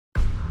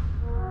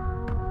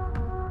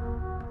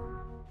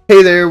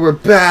Hey there, we're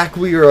back.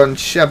 We are on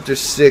Chapter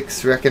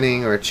 6,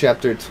 Reckoning, or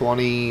Chapter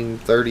 20,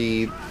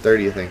 30,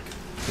 30 I think.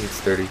 I think it's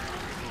 30.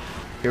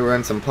 Here we're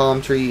in some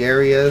palm tree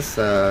areas,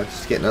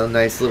 just getting a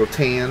nice little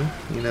tan,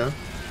 you know.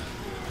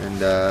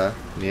 And,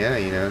 yeah,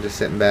 you know, just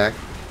sitting back,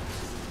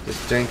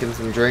 just drinking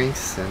some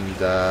drinks,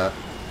 and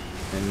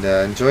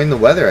enjoying the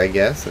weather, I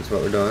guess. That's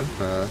what we're doing.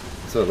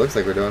 That's what it looks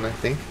like we're doing, I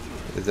think.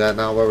 Is that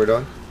not what we're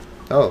doing?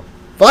 Oh,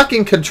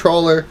 fucking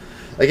controller!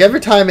 Like,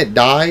 every time it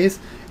dies,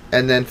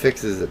 and then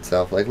fixes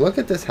itself. Like, look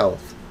at this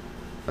health.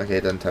 Okay,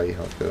 it doesn't tell you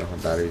health because I don't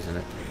have batteries in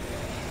it.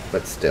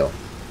 But still.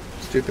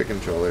 Stupid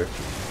controller.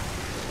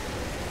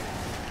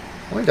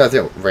 Only does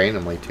it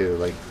randomly, too.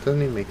 Like,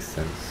 doesn't even make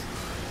sense.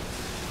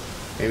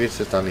 Maybe it's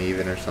just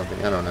uneven or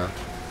something. I don't know.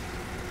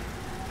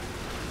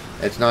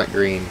 It's not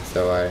green,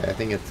 so I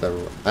think it's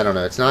a... I don't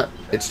know. It's not...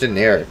 It's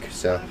generic,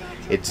 so...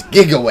 It's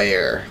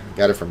Gigaware.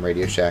 Got it from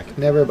Radio Shack.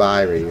 Never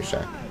buy Radio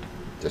Shack.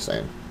 Just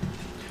saying.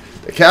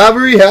 The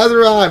cavalry has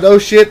arrived! Oh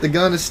shit, the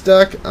gun is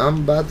stuck.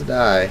 I'm about to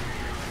die.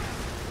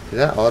 Did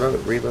that auto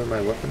reload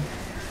my weapon?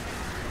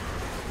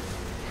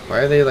 Why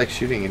are they like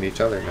shooting at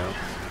each other now?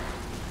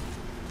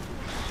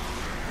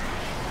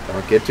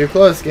 Don't get too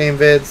close, game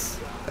vids.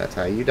 That's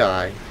how you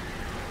die.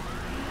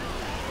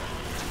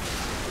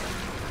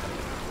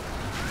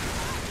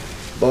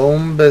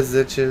 Boom,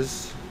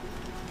 bitches.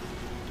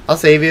 I'll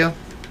save you.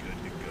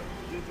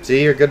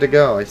 See, you're good to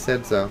go. I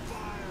said so.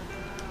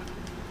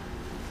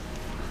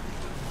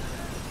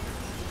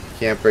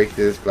 Can't break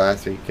through this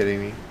glass. Are you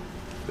kidding me?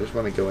 I just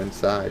want to go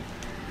inside.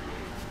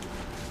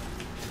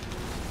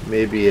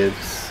 Maybe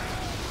it's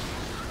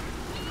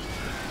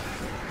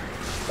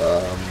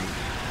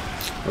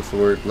what's the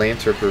word?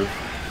 Lancer proof.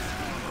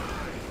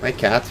 My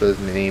cat's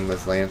name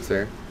was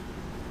Lancer.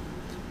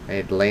 I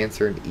had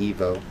Lancer and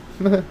Evo.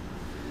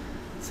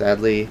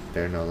 Sadly,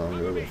 they're no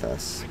longer with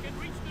us.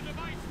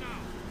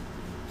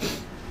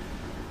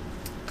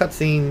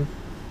 Cutscene.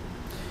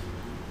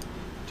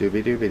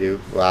 Doobie doobie doo.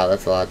 Wow,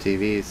 that's a lot of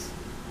TVs.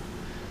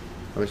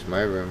 I wish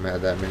my room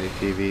had that many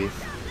TVs.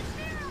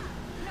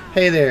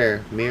 Hey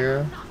there,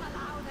 Mira.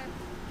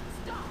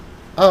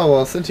 Oh,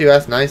 well, since you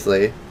asked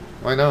nicely,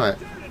 why not?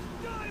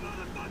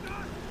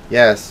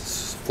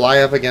 Yes, fly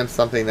up against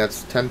something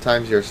that's 10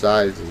 times your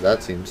size.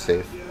 That seems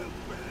safe.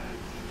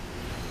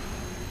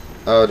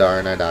 Oh,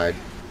 darn, I died.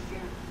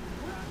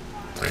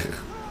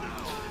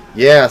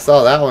 Yeah, I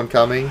saw that one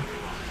coming.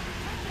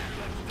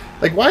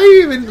 Like, why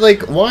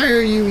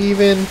are you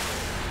even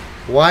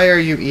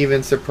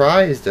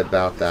surprised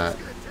about that?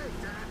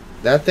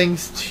 That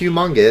thing's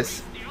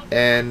humongous,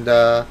 and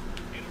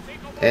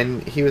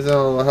he was in a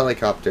little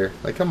helicopter.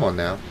 Like, come on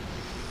now.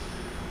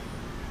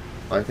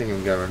 I think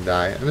I'm gonna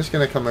die. I'm just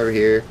gonna come over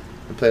here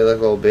and play like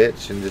a little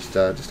bitch and just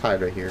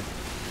hide right here.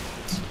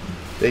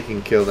 They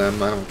can kill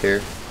them. I don't care.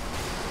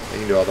 They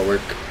can do all the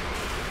work.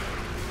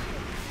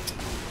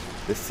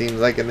 This seems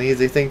like an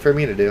easy thing for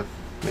me to do.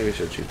 Maybe I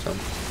should shoot some.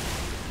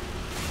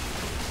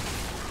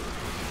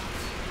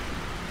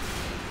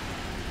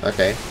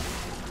 Okay.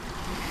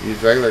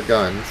 Use regular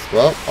guns.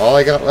 Well, all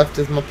I got left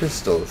is my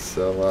pistols,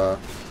 so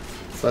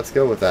let's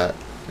go with that.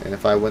 And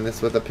if I win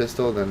this with a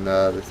pistol, then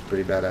this is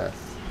pretty badass.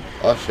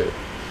 Oh shit.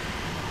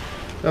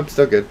 Nope,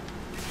 still good.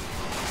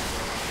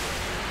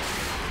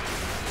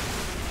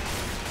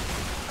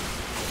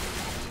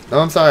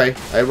 No, I'm sorry.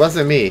 It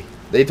wasn't me.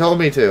 They told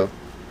me to.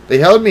 They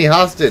held me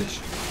hostage.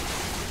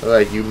 They're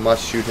like, you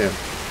must shoot him.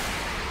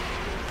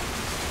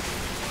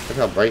 Look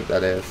how bright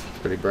that is. It's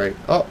pretty bright.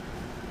 Oh!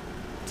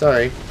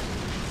 Sorry.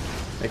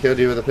 I killed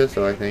you with a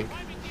pistol, I think.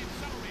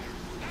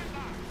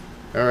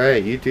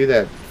 Alright, you do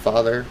that,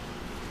 father.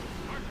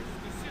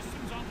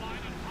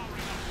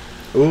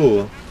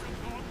 Ooh.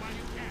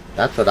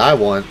 That's what I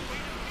want.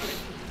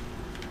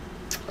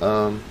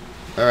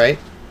 Alright.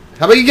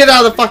 How about you get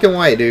out of the fucking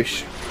way,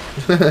 douche?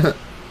 There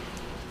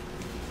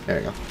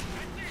we go.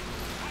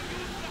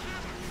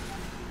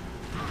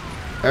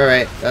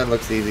 Alright, that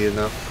looks easy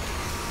enough.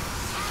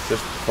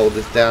 Just hold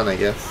this down, I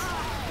guess.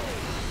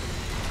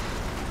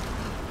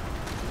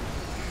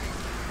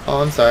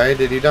 Oh, I'm sorry.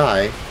 Did you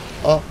die?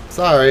 Oh,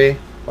 sorry.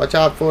 Watch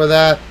out for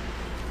that.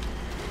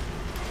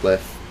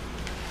 Cliff.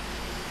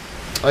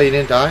 Oh, you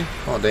didn't die?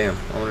 Oh, damn.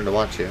 I wanted to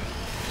watch you.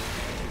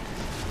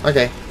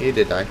 Okay, you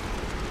did die.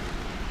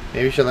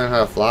 Maybe you should learn how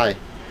to fly.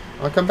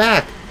 Oh, come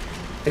back.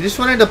 I just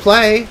wanted to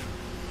play.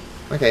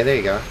 Okay, there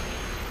you go.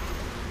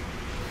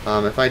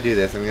 If I do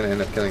this, I'm going to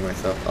end up killing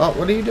myself. Oh,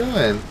 what are you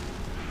doing?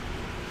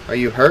 Are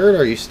you hurt?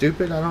 Are you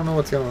stupid? I don't know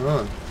what's going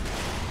on.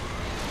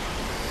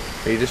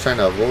 Are you just trying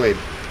to avoid?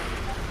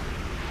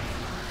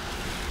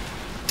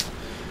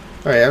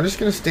 Alright, I'm just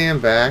going to stand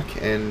back,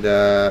 and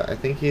I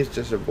think he's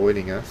just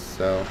avoiding us,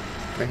 so...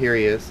 Oh, here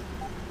he is.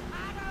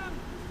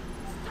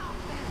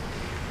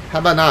 How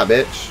about not,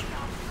 bitch?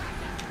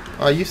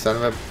 Oh, you son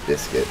of a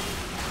biscuit.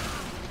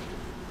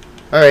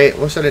 Alright,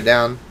 we'll shut it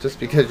down, just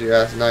because you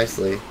asked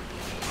nicely.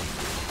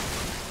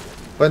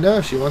 But no,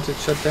 she wants it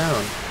shut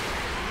down.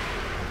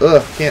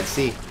 Ugh, can't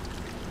see.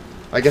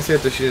 I guess we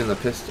have to shoot in the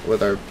pistol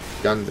with our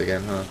guns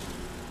again, huh?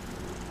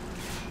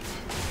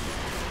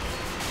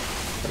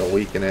 It'll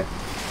weaken it.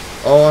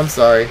 Oh, I'm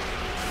sorry.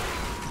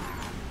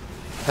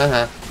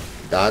 Haha.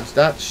 Dodge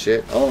that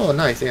shit. Oh,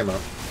 nice ammo.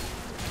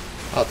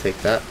 I'll take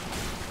that.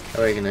 That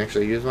way I can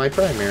actually use my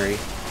primary.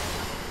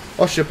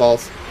 Oh, shit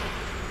balls.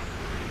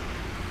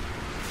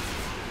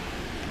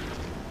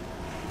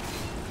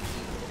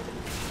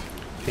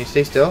 Can you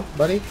stay still,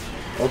 buddy?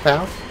 Oh,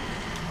 pal?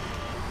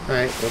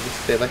 Alright, we'll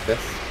just stay like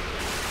this.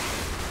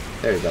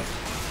 There we go.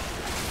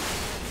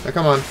 Now,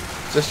 come on.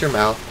 It's just your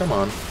mouth. Come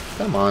on.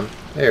 Come on.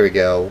 There we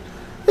go.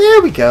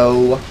 There we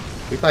go.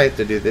 We probably have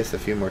to do this a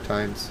few more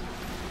times.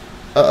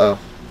 Uh-oh.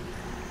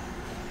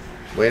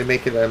 Way to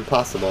make it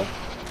impossible.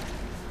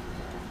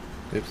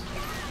 Oops.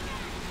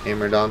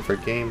 Hammered on for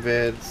game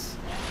vids.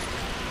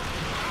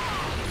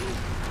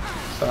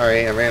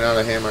 Sorry, I ran out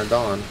of hammered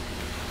on.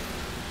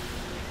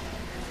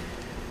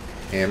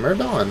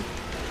 Hammered on.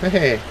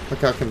 Hey, look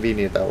how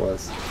convenient that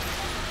was.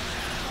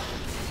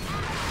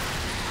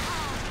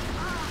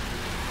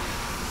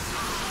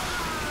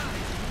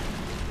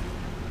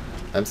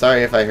 I'm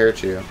sorry if I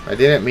hurt you. I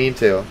didn't mean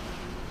to.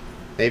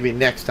 Maybe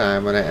next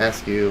time when I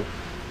ask you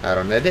out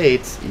on a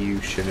date,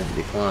 you shouldn't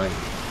decline.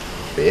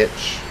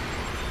 Bitch.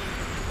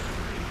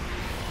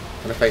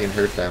 What if I can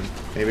hurt them?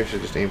 Maybe I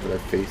should just aim for their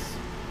face.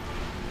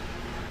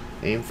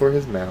 Aim for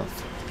his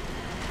mouth.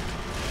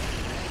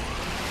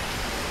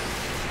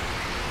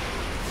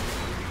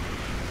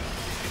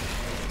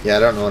 Yeah, I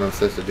don't know what I'm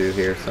supposed to do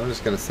here, so I'm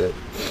just gonna sit.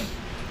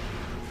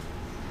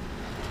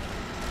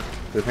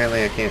 But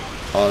apparently I can't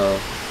auto.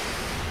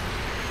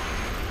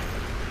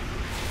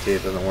 See,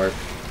 it doesn't work.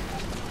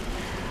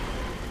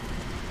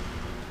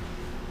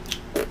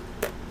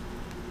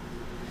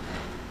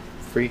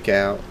 Freak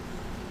out.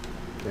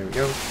 There we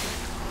go.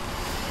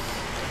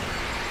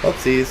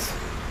 Whoopsies.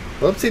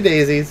 Whoopsie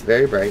daisies.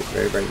 Very bright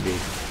indeed.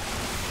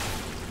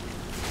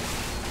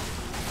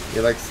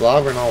 You're like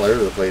slobbering all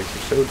over the place.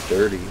 You're so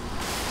dirty.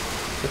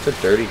 Such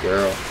a dirty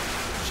girl.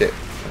 Shit.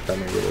 I thought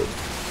I would.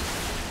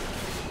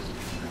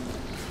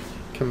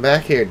 Come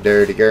back here,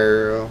 dirty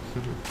girl.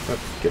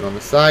 Get on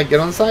the side. Get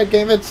on the side,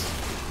 Gambits.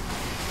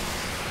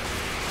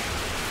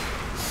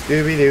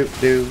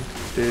 Scooby-Doo-Doo.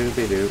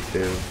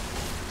 Scooby-Doo-Doo.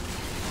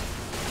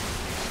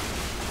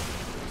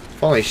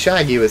 If only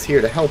Shaggy was here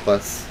to help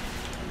us.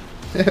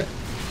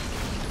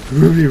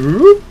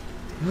 Ruby-Roo?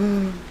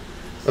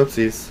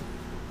 Oopsies.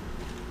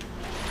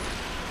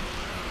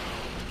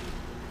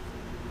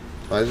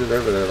 Why is it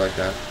over there like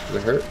that? Does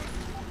it hurt?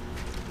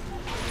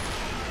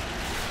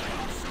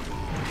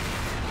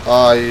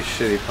 Oh, you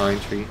shitty pine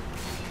tree.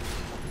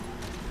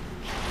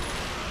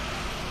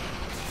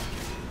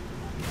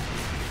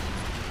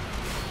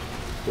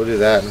 We'll do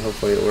that and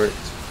hopefully it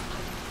works.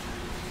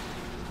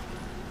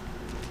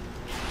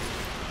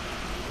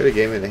 Could have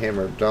gave me the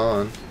Hammer of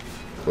Dawn.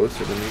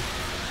 Closer to me.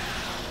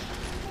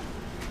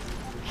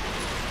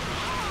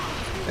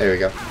 There we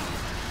go.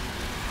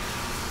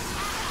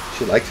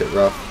 She likes it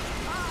rough.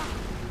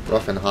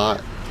 Rough and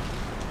hot.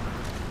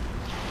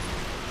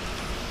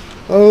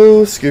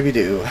 Oh,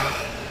 Scooby-Doo.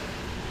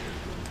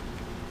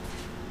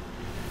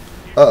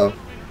 Uh-oh.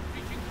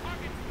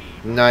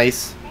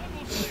 Nice.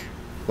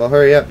 Well,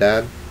 hurry up,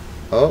 Dad.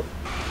 Oh.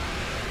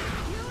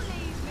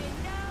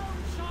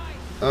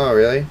 Oh,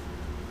 really?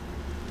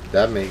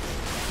 That makes...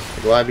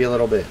 Like, why be a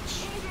little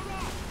bitch?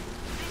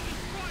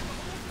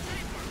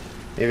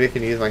 Maybe I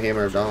can use my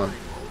Hammer of Dawn.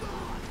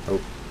 Oh.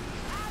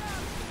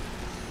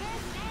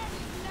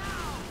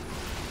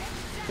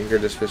 I think we're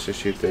just supposed to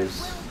shoot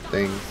those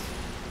things.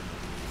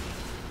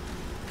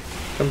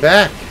 Come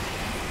back!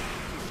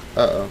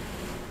 Uh-oh.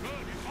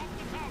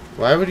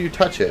 Why would you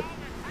touch it?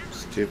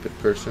 Stupid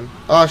person.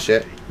 Oh,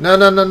 shit. No,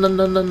 no, no, no,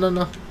 no, no, no,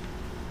 no.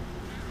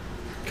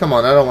 Come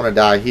on, I don't want to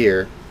die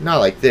here. Not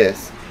like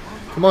this.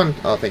 Come on.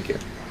 Oh, thank you.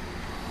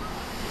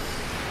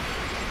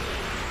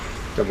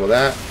 Double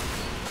that.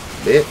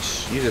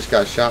 Bitch, you just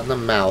got shot in the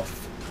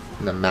mouth.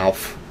 In the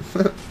mouth.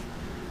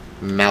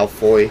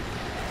 Malfoy.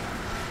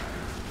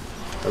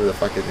 Whatever the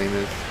fuck his name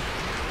is.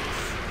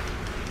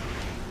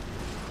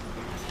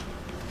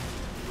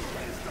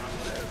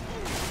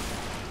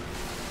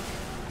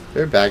 Is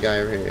there a bad guy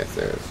over here? Yes,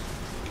 there is.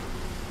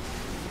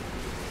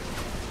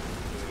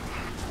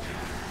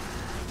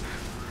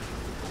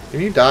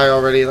 Can you die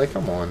already? Like,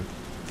 come on.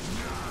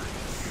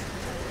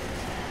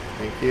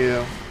 Thank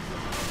you.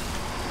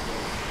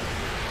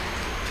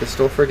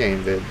 Pistol for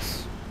game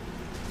vids.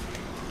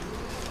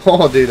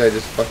 Oh, dude, I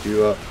just fucked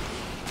you up.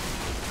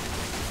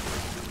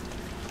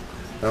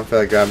 I don't feel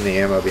like grabbing the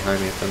ammo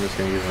behind me, so I'm just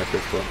gonna use my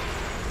pistol.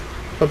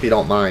 Hope you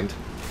don't mind.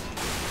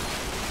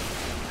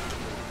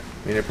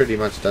 I mean, it pretty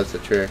much does the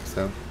trick,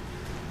 so.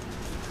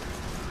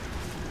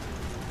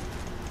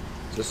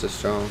 Just as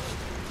strong.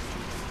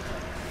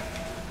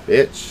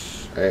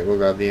 Bitch. Alright, we'll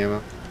grab the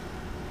ammo.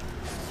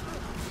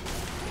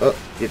 Oh,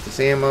 get this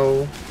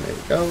ammo. There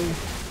we go.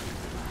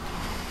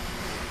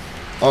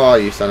 Oh,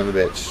 you son of a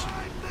bitch.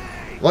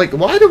 Like,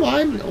 why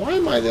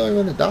am I the only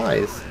one that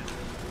dies?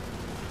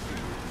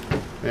 I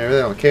mean, I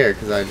really don't care,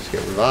 because I just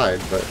get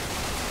revived, but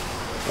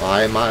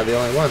why am I the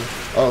only one?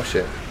 Oh,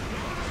 shit.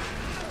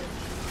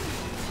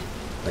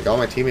 Like, all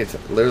my teammates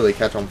literally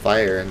catch on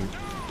fire and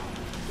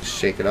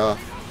shake it off.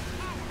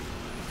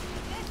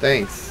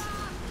 Thanks.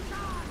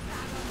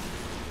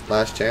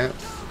 Last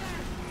chance.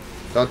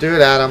 Don't do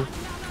it, Adam.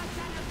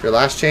 Your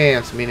last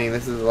chance, meaning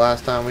this is the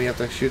last time we have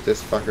to shoot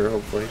this fucker,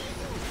 hopefully.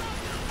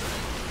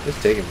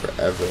 It's taking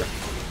forever.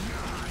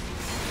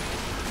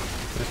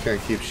 I'm just gonna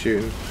keep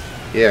shooting.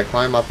 Yeah,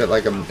 climb up it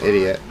like I'm an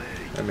idiot.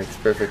 That makes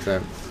perfect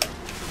sense.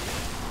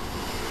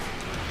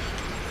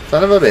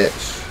 Son of a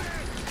bitch.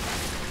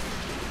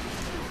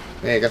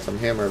 Hey, I got some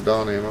Hammer of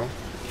Dawn ammo.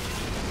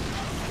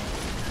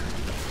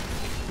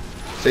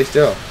 Stay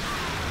still.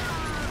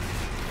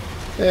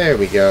 There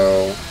we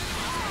go.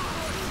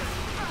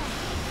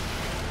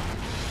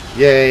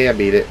 Yay, I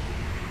beat it.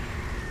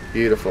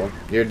 Beautiful.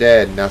 You're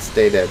dead. Now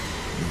stay dead,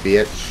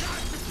 bitch.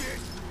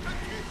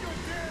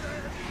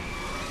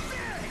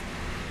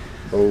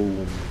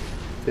 Boom.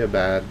 Feel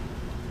bad.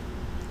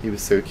 He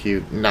was so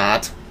cute.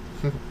 Not.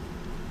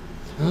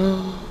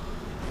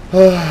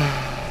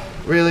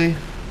 Really?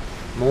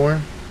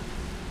 More?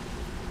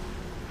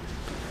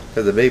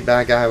 Because the big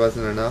bad guy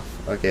wasn't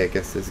enough? Okay, I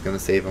guess this is going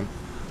to save him.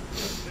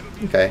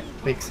 Okay,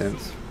 makes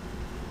sense.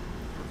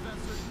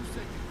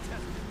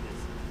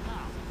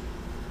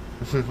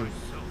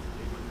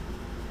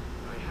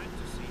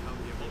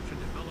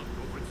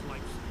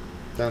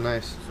 Oh,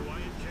 nice.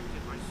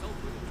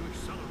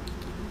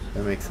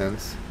 That makes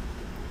sense.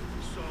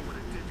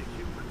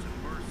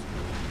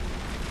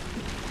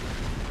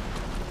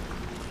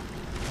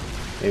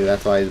 Maybe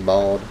that's why he's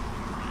bald.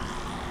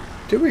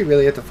 Do we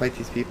really have to fight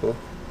these people?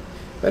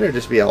 Better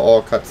just be an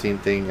all cutscene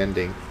thing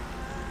ending.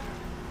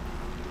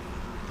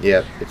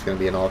 Yep, it's gonna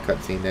be an all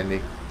cutscene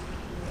ending.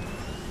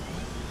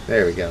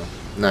 There we go.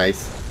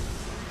 Nice.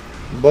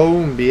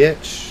 Boom,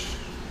 bitch.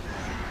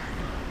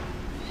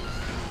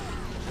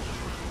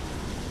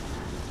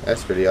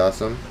 That's pretty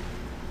awesome.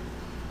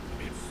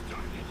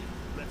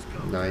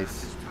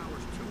 Nice.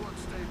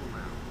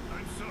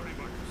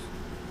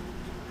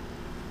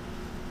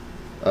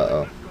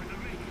 Uh-oh.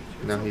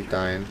 Now he's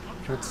dying.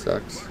 That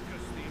sucks.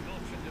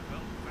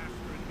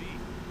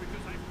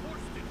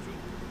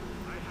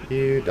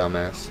 You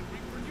dumbass.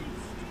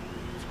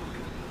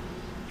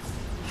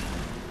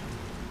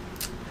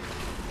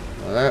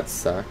 Well, that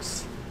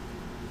sucks.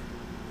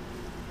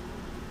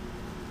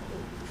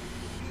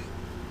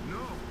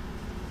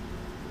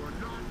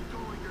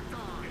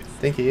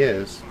 I think he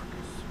is.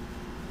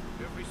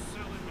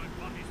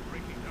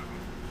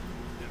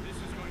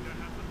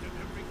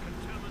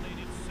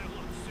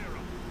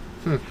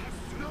 Hmm.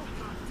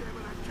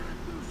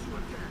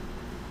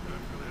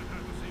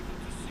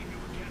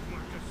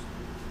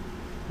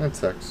 That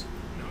sucks.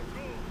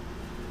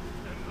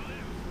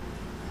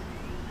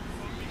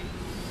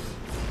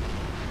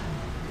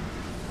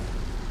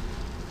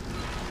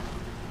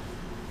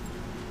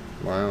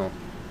 Wow.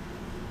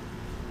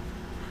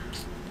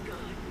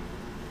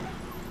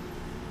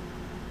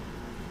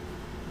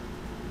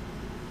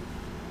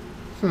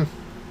 Hmm.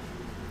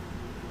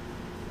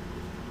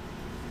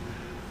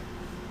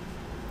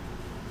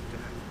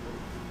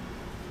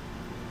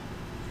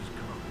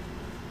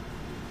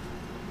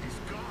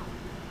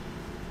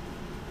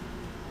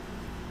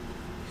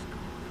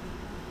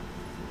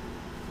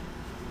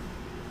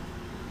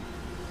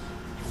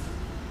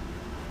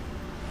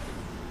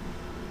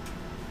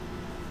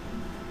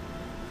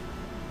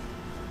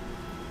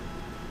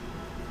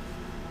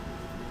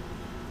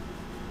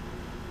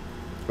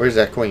 Where's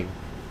that queen?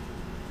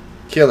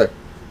 Kill her.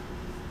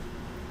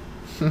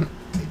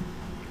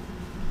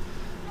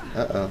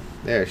 Uh-oh.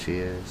 There she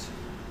is.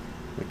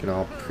 Looking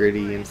all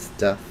pretty and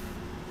stuff.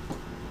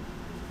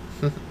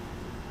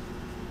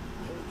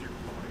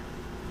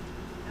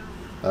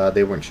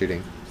 They weren't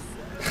shooting.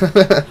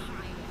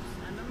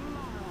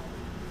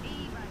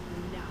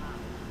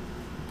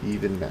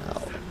 Even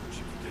now.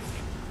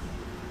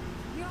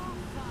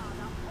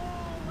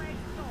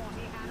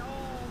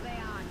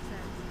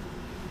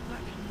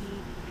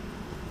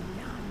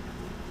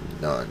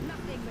 None.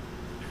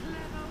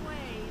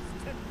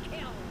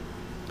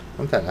 I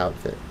want that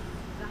outfit.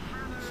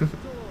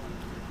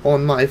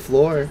 On my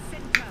floor.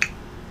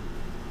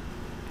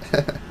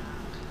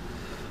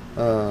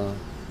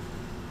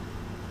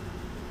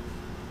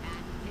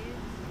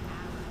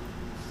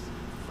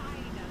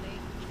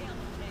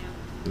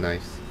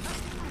 Nice.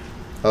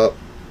 Oh,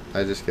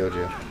 I just killed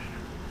you.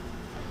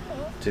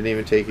 Didn't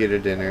even take you to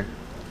dinner.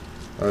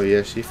 Oh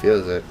yeah, she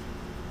feels it.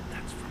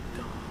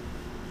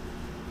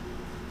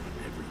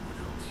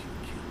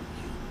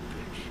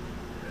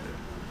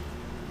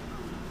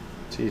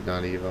 She's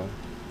not evil.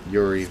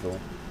 You're evil.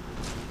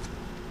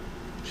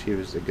 She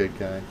was the good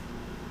guy.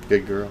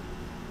 Good girl.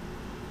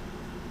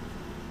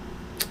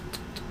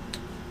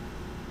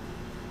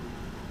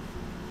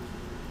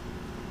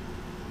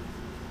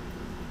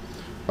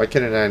 Why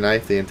couldn't I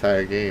knife the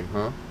entire game,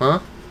 huh? Huh?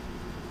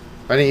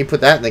 Why didn't you put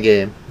that in the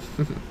game?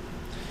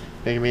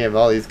 Making me have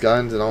all these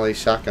guns and all these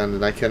shotguns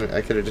and I could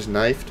have just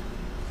knifed.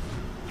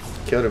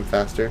 Killed him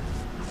faster.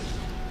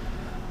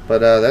 But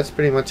that's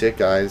pretty much it,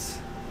 guys.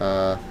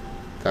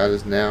 That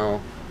is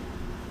now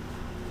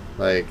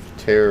like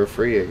terror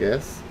free, I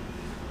guess.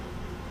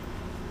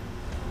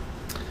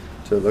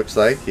 So it looks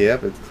like,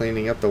 yep, it's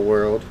cleaning up the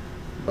world.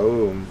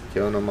 Boom,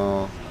 killing them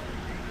all.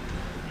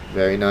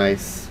 Very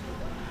nice.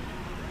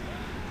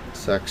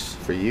 Sucks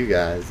for you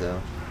guys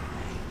though.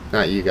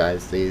 Not you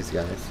guys, these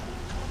guys.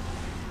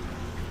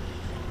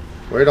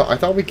 I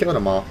thought we killed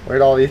them all.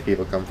 Where'd all these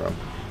people come from?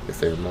 Guess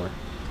there were more.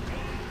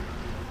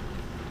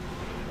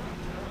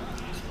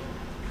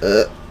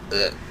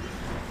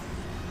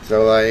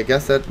 So I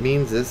guess that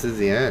means this is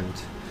the end.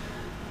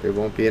 There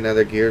won't be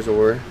another Gears of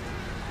War,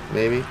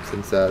 maybe,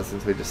 since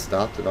we just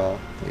stopped it all,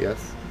 I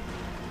guess.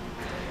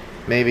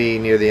 Maybe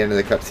near the end of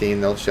the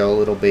cutscene they'll show a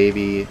little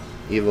baby,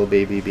 evil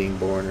baby being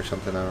born or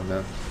something, I don't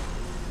know.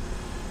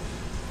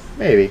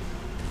 Maybe.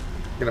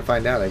 We're gonna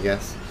find out, I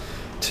guess.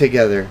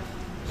 Together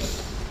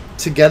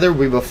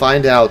we will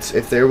find out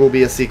if there will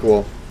be a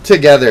sequel.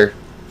 Together.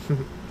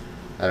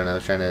 I don't know,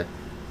 trying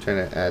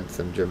to add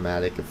some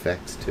dramatic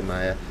effects to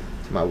my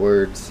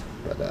words,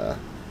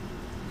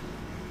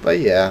 but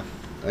yeah,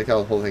 I like how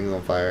the whole thing's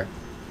on fire.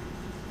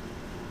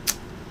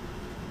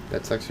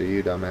 That sucks for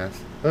you, dumbass.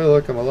 Oh,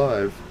 look, I'm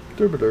alive.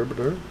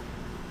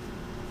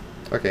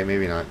 Okay,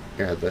 maybe not.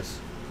 Here, have this.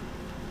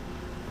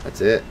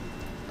 That's it.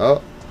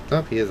 Oh,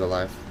 nope, he is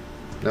alive.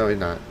 No, he's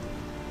not.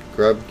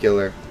 Grub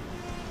killer.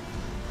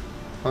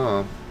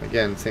 Oh,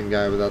 again, same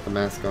guy without the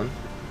mask on.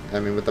 I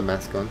mean, with the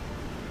mask on.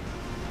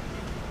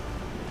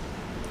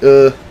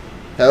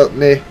 Help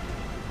me.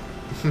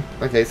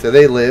 Okay, so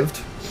they lived.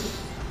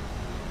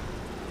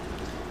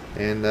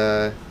 And,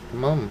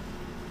 come on.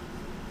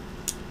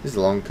 This is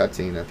a long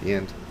cutscene at the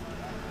end.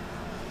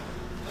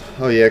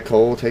 Oh yeah,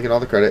 Cole taking all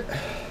the credit.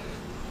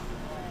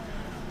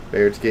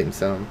 Baird's getting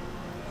some.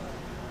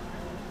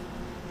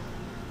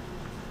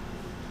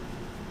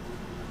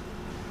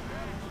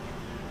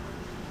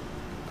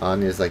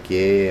 Anya's like,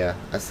 yeah,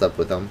 I slept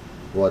with him.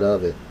 What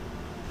of it?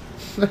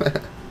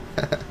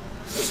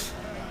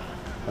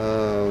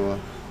 Oh.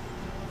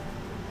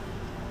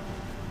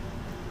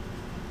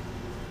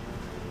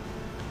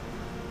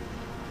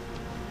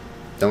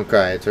 Don't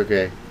cry, it's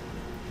okay.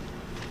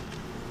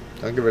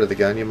 Don't get rid of the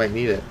gun, you might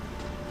need it.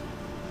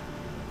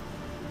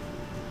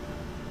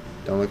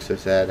 Don't look so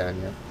sad,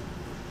 Anya.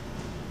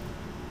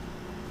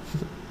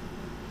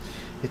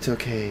 It's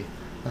okay.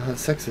 I'll have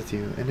sex with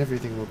you and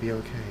everything will be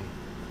okay.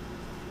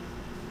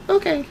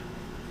 Okay.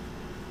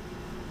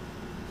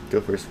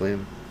 Go for a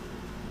swim.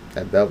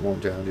 That belt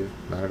won't drown you.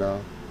 Not at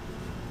all.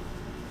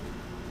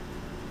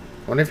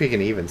 I wonder if he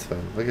can even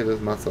swim. Look at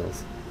his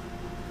muscles.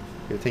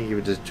 You'd think he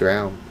would just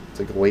drown. It's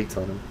like weights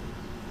on him.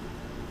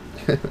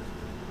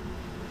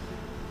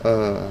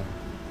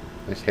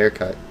 Nice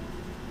haircut.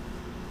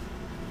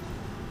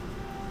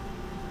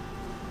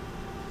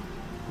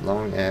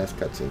 Long ass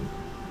cutscene.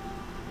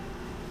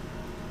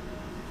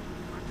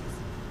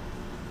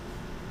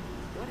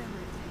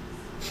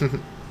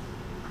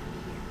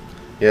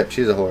 Yep,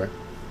 she's a whore.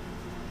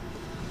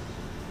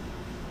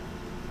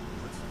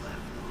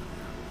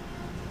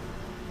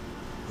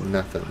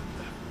 Nothing.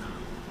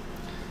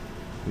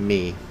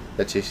 Me.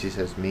 Bet you she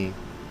says me.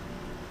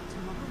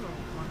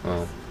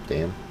 Oh,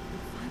 damn.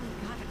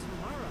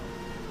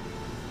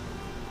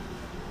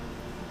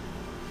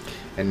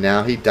 And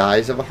now he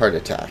dies of a heart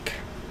attack.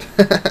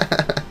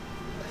 That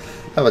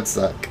would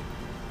suck.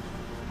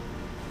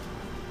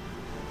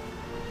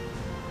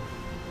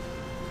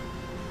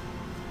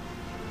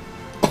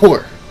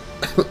 Whore.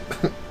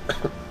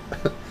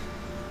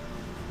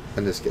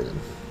 I'm just kidding.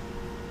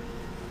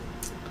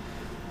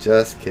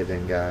 Just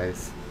kidding,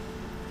 guys.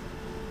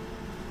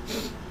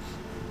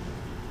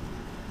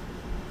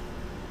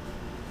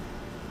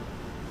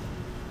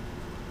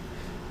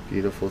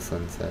 Beautiful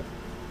sunset.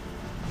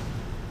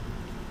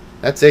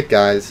 That's it,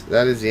 guys.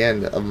 That is the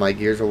end of my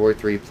Gears of War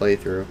 3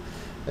 playthrough.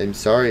 I'm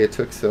sorry it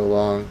took so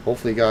long.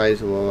 Hopefully, you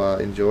guys will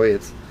enjoy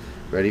it.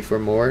 Ready for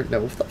more?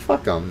 No, the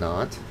fuck I'm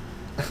not.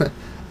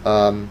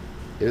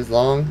 It was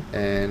long,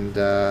 and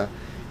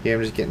here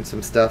I'm just getting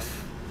some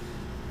stuff,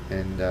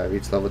 and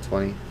reach level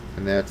 20,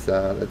 and that's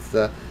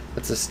the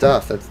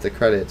stuff. That's the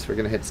credits. We're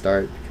gonna hit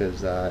start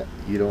because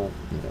you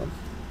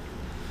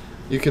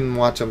can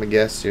watch them, I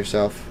guess,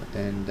 yourself.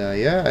 And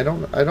yeah, I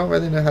don't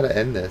really know how to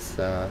end this.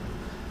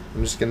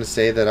 I'm just gonna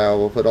say that I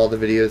will put all the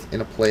videos in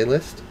a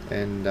playlist,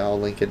 and I'll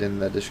link it in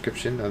the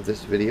description of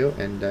this video,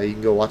 and you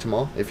can go watch them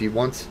all if you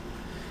want.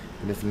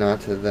 And if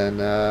not,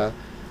 then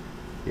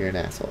you're an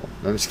asshole.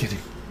 No, I'm just kidding.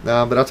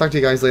 But I'll talk to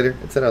you guys later.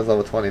 It said I was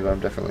level 20, but I'm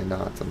definitely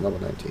not. I'm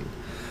level 19.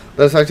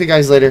 But I'll talk to you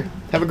guys later.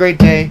 Have a great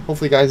day.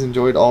 Hopefully you guys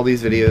enjoyed all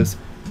these videos.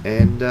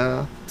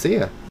 And see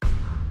ya.